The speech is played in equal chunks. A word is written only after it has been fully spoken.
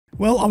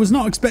Well, I was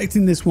not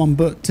expecting this one,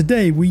 but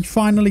today we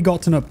finally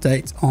got an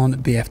update on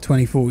BF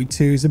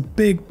 2042. It's a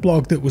big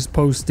blog that was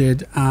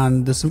posted,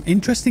 and there's some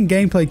interesting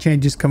gameplay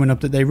changes coming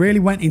up that they really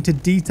went into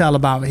detail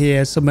about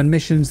here. Some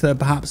admissions that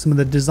perhaps some of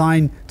the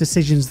design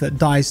decisions that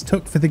DICE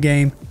took for the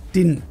game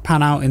didn't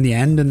pan out in the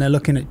end, and they're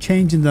looking at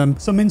changing them.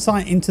 Some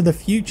insight into the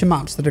future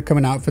maps that are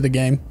coming out for the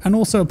game, and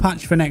also a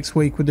patch for next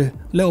week with a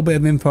little bit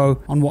of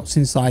info on what's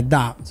inside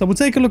that. So we'll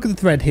take a look at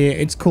the thread here.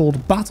 It's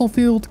called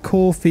Battlefield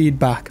Core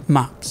Feedback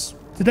Maps.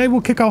 Today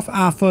we'll kick off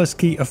our first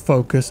key of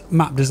focus,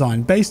 map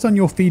design. Based on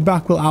your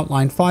feedback, we'll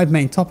outline 5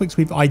 main topics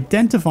we've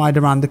identified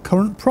around the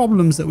current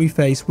problems that we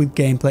face with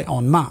gameplay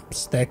on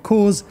maps, their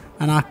cause,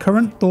 and our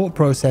current thought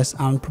process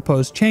and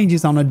proposed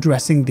changes on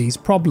addressing these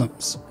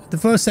problems. The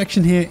first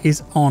section here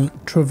is on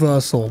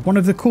traversal. One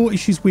of the core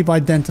issues we've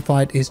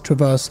identified is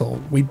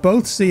traversal. We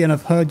both see and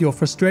have heard your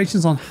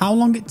frustrations on how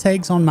long it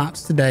takes on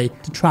maps today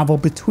to travel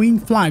between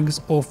flags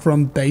or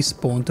from base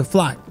spawn to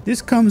flag.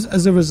 This comes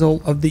as a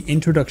result of the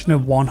introduction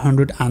of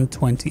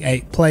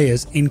 128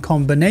 players in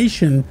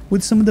combination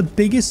with some of the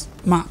biggest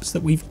maps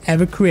that we've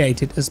ever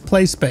created as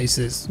play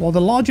spaces. While the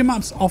larger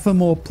maps offer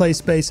more play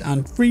space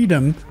and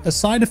freedom, a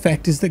side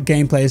effect is that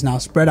gameplay is now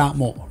spread out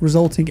more,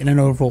 resulting in an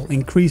overall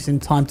increase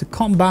in time to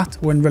combat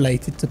when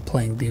related to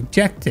playing the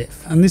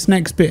objective. And this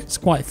next bit's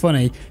quite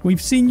funny.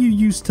 We've seen you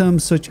use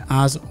terms such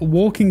as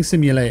walking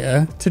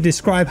simulator to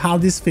describe how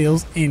this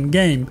feels in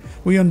game.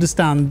 We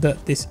understand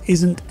that this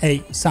isn't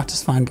a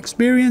satisfying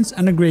experience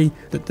and agree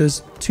that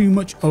there's too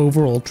much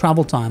overall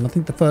travel time. I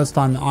think the first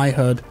time that I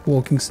heard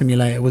walking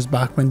simulator was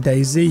back when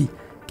DayZ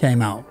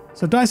came out.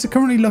 So DICE are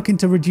currently looking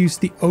to reduce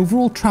the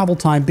overall travel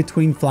time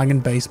between flag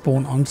and base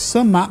spawn on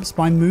some maps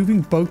by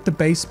moving both the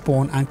base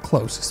spawn and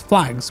closest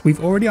flags.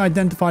 We've already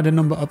identified a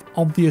number of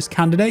obvious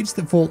candidates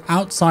that fall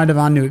outside of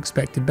our new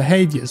expected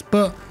behaviours,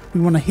 but we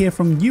want to hear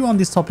from you on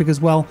this topic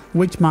as well.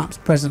 Which maps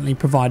presently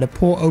provide a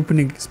poor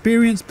opening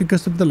experience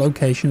because of the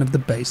location of the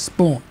base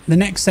spawn? The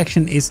next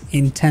section is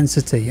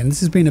intensity, and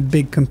this has been a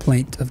big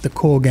complaint of the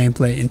core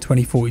gameplay in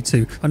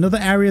 2042. Another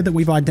area that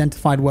we've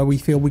identified where we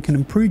feel we can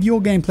improve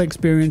your gameplay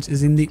experience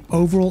is in the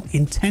overall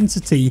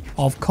intensity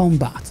of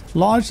combat.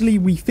 Largely,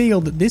 we feel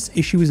that this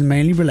issue is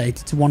mainly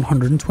related to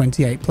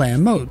 128 player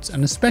modes,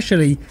 and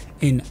especially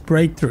in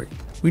Breakthrough.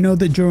 We know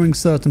that during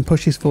certain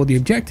pushes for the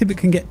objective, it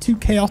can get too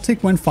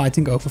chaotic when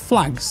fighting over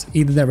flags.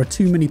 Either there are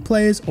too many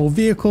players or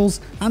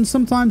vehicles, and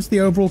sometimes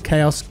the overall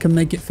chaos can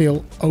make it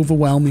feel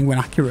overwhelming when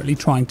accurately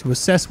trying to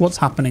assess what's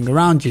happening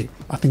around you.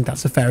 I think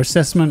that's a fair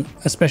assessment,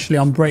 especially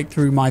on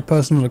Breakthrough. My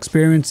personal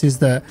experience is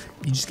that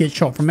you just get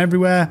shot from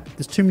everywhere,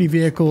 there's too many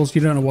vehicles,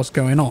 you don't know what's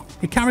going on.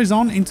 It carries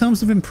on. In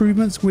terms of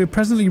improvements, we're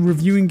presently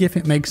reviewing if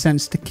it makes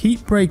sense to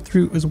keep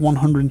Breakthrough as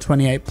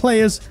 128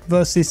 players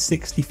versus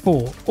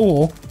 64,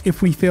 or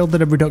if we feel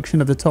that a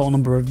reduction of the total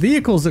number of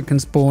vehicles that can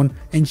spawn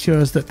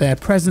ensures that their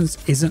presence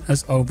isn't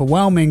as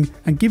overwhelming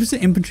and gives the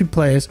infantry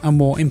players a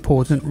more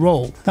important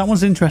role. That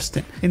one's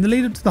interesting. In the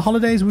lead up to the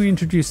holidays, we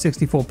introduced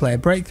 64 player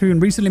Breakthrough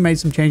and recently made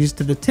some changes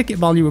to the ticket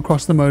value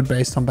across the mode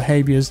based on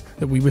behaviors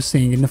that we were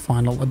seeing in the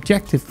final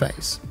objective phase.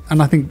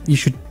 And I think you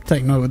should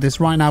take note of this.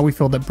 Right now we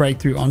feel that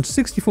Breakthrough on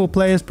 64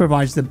 players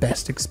provides the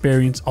best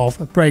experience of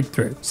a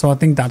Breakthrough. So I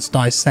think that's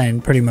DICE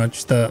saying pretty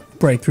much that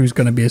Breakthrough is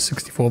going to be a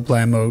 64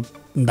 player mode,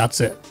 and that's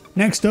it.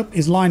 Next up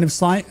is line of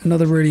sight,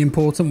 another really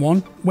important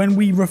one. When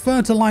we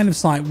refer to line of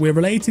sight, we're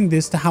relating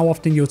this to how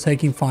often you're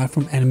taking fire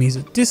from enemies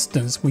at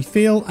distance. We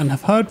feel and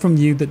have heard from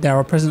you that there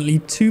are presently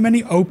too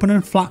many open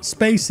and flat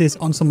spaces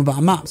on some of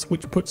our maps,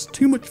 which puts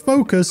too much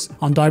focus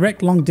on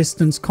direct long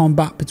distance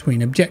combat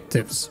between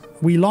objectives.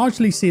 We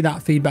largely see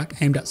that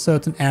feedback aimed at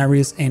certain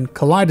areas in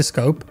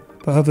Kaleidoscope,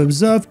 but have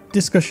observed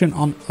discussion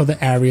on other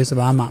areas of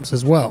our maps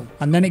as well.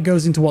 And then it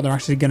goes into what they're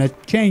actually going to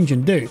change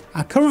and do.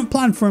 Our current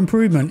plan for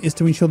improvement is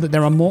to ensure that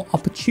there are more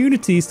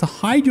opportunities to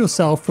hide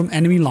yourself from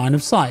enemy line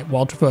of sight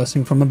while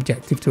traversing from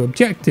objective to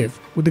objective,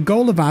 with the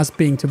goal of ours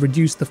being to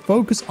reduce the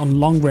focus on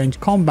long range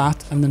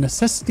combat and the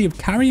necessity of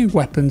carrying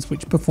weapons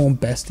which perform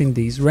best in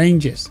these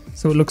ranges.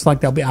 So it looks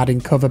like they'll be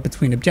adding cover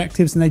between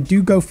objectives, and they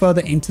do go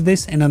further into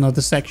this in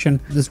another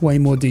section. There's way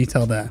more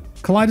detail there.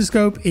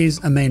 Kaleidoscope is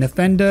a main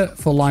offender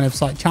for line of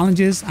sight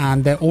challenges,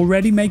 and they're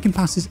already making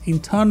passes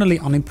internally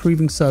on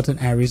improving certain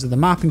areas of the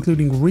map,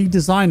 including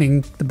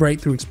redesigning the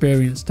Breakthrough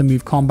experience to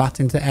move combat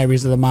into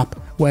areas of the map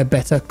where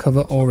better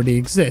cover already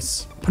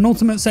exists.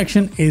 Penultimate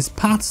section is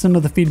paths.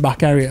 Another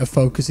feedback area of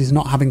focus is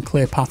not having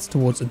clear paths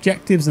towards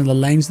objectives and the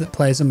lanes that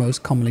players are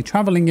most commonly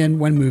travelling in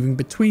when moving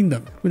between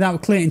them. Without a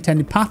clear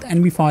intended path,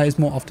 enemy fire is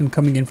more often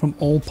coming in from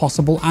all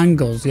possible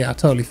angles. Yeah, I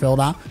totally feel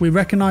that. We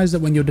recognise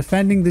that when you're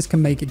defending, this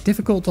can make it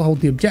difficult to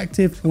hold the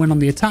objective, and when on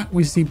the attack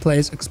we see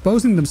players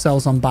exposing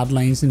themselves on bad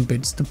lanes in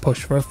bids to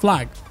push for a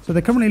flag. So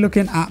they're currently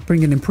looking at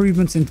bringing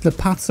improvements into the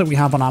paths that we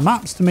have on our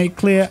maps to make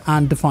clear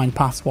and defined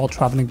paths while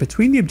travelling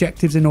between the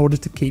objectives in order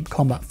to keep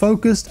combat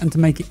focused and to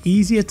make make it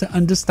easier to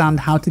understand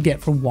how to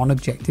get from one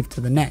objective to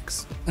the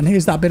next. And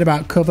here's that bit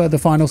about cover, the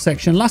final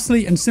section.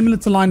 Lastly, and similar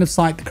to line of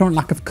sight, the current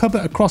lack of cover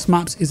across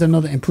maps is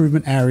another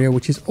improvement area,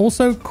 which is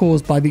also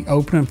caused by the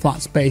open and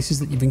flat spaces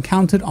that you've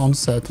encountered on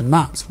certain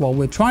maps. While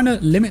we're trying to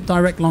limit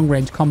direct long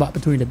range combat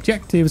between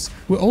objectives,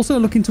 we're also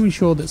looking to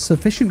ensure that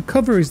sufficient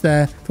cover is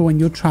there for when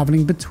you're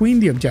traveling between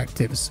the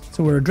objectives.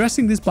 So we're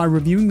addressing this by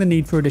reviewing the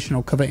need for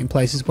additional cover in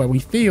places where we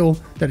feel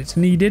that it's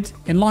needed.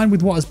 In line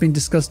with what has been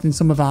discussed in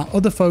some of our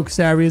other focus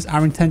areas,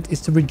 our intent is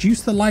to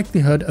reduce the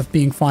likelihood of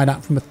being fired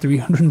at from a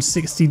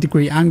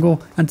 360-degree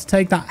angle and to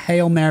take that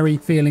Hail Mary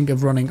feeling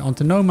of running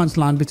onto no man's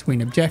land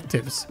between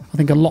objectives. I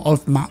think a lot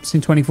of maps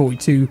in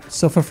 2042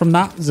 suffer from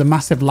that. There's a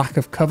massive lack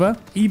of cover,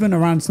 even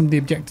around some of the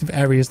objective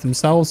areas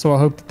themselves, so I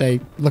hope that they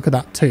look at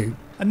that too.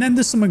 And then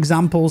there's some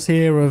examples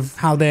here of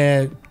how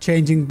they're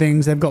changing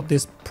things. They've got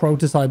this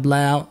prototype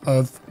layout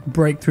of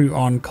Breakthrough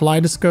on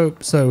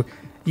Kaleidoscope, so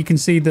you can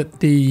see that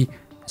the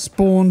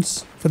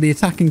spawns for the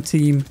attacking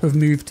team have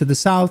moved to the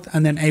south,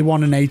 and then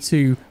A1 and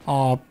A2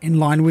 are in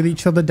line with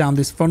each other down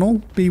this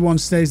funnel. B1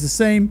 stays the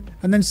same,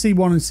 and then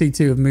C1 and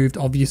C2 have moved,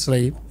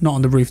 obviously not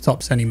on the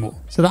rooftops anymore.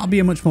 So that'll be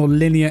a much more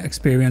linear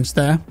experience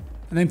there.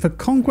 And then for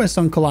Conquest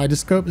on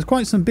Kaleidoscope, there's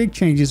quite some big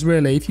changes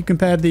really. If you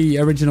compare the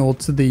original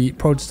to the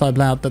prototype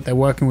layout that they're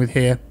working with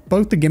here,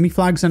 both the gimme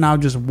flags are now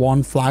just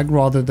one flag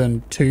rather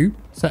than two.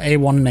 So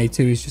A1 and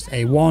A2 is just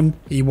A1,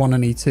 E1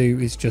 and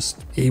E2 is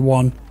just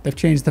E1. They've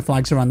changed the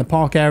flags around the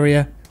park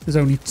area. There's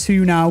only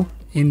two now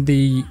in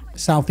the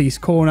southeast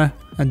corner,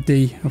 and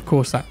D, of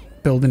course, that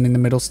building in the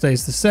middle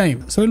stays the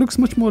same. So it looks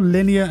much more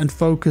linear and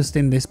focused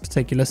in this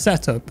particular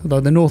setup, although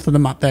the north of the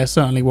map there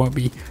certainly won't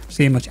be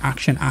seeing much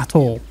action at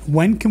all.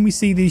 When can we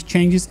see these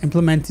changes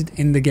implemented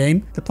in the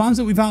game? The plans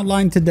that we've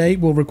outlined today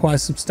will require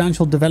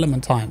substantial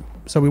development time.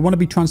 So we want to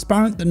be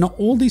transparent that not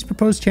all these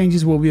proposed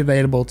changes will be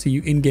available to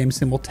you in-game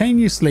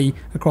simultaneously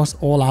across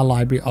all our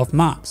library of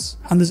maps.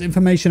 And there's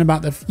information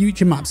about the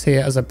future maps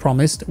here as I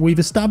promised. We've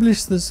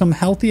established that some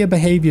healthier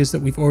behaviors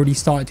that we've already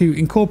started to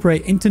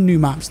incorporate into new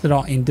maps that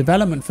are in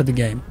development for the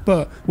game,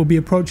 but we'll be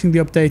approaching the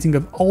updating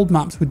of old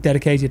maps with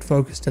dedicated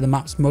focus to the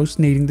maps most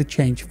needing the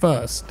change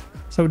first.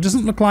 So it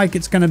doesn't look like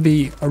it's going to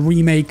be a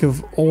remake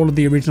of all of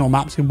the original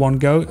maps in one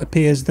go. It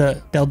appears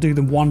that they'll do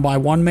them one by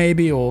one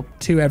maybe, or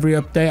two every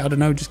update, I don't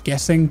know, just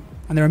guessing.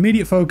 And their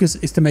immediate focus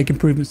is to make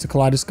improvements to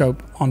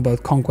Kaleidoscope on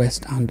both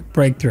Conquest and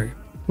Breakthrough.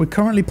 We're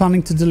currently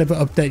planning to deliver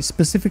updates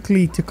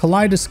specifically to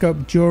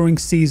Kaleidoscope during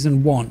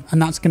Season 1,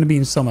 and that's going to be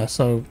in summer,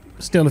 so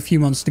still a few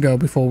months to go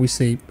before we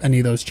see any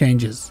of those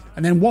changes.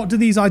 And then what do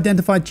these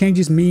identified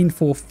changes mean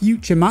for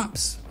future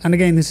maps? And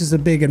again, this is a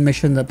big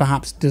admission that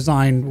perhaps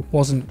design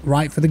wasn't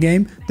right for the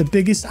game. The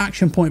biggest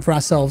action point for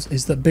ourselves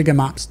is that bigger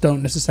maps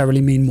don't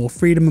necessarily mean more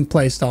freedom and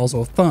playstyles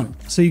or fun.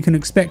 So you can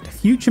expect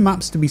future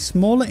maps to be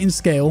smaller in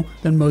scale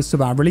than most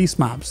of our release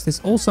maps. This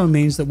also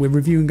means that we're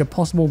reviewing a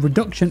possible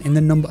reduction in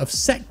the number of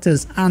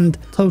sectors and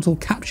total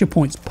capture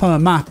points per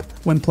map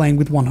when playing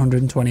with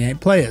 128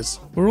 players.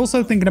 We're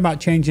also thinking about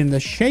changing the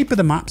shape of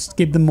the maps to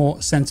give them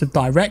more sense of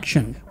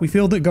direction. We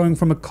feel that going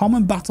from a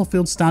common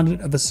Battlefield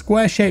standard of a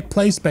square-shaped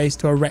play space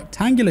to a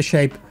rectangular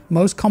shape,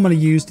 most commonly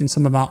used in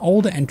some of our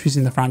older entries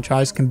in the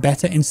franchise, can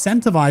better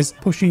incentivize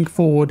pushing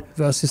forward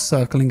versus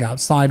circling out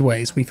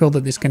sideways. We feel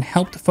that this can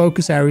help to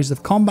focus areas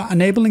of combat,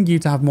 enabling you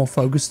to have more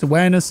focused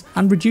awareness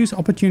and reduce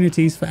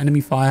opportunities for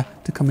enemy fire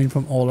to come in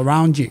from all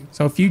around you.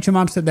 So future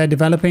maps that they're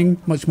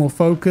developing, much more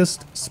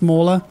focused,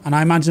 smaller, and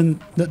I imagine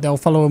that they'll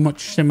follow a much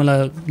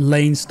similar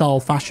lane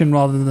style fashion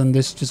rather than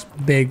this just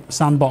big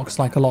sandbox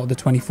like a lot of the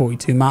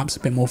 2042 maps,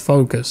 a bit more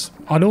focus.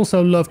 I'd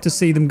also love to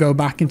see them go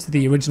back into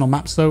the original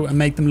maps though and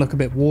make them look a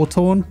bit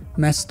war-torn,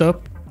 messed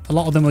up. A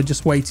lot of them are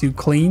just way too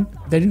clean.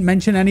 They didn't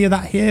mention any of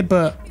that here,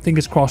 but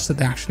fingers crossed that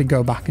they actually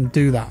go back and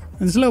do that.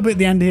 And there's a little bit at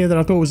the end here that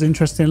I thought was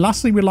interesting.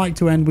 Lastly, we'd like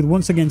to end with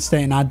once again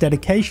stating our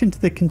dedication to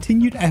the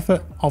continued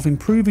effort of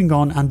improving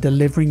on and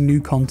delivering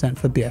new content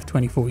for BF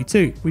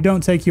 2042. We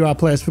don't take you, our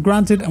players, for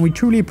granted, and we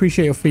truly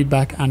appreciate your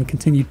feedback and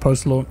continued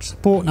post-launch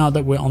support now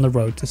that we're on the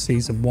road to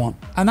Season 1.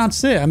 And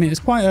that's it. I mean, it's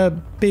quite a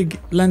big,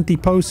 lengthy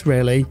post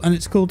really, and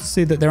it's cool to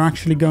see that they're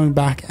actually going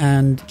back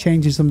and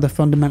changing some of the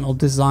fundamental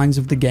designs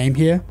of the game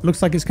here.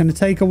 Looks like it's going to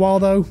take a while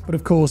though, but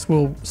of course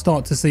we'll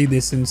start to see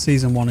this in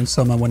Season 1 in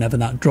summer whenever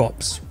that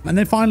drops. And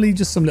then finally,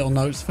 just some little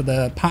notes for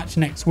the patch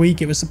next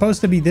week. It was supposed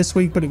to be this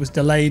week, but it was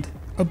delayed.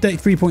 Update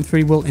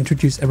 3.3 will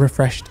introduce a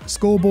refreshed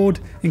scoreboard,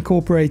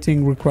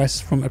 incorporating requests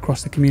from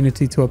across the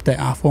community to update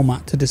our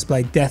format to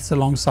display deaths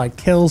alongside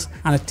kills,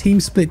 and a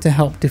team split to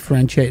help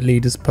differentiate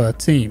leaders per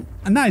team.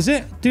 And that is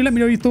it. Do let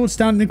me know your thoughts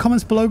down in the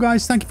comments below,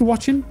 guys. Thank you for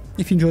watching.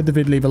 If you enjoyed the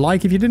video, leave a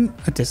like. If you didn't,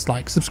 a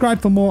dislike.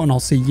 Subscribe for more, and I'll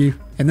see you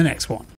in the next one.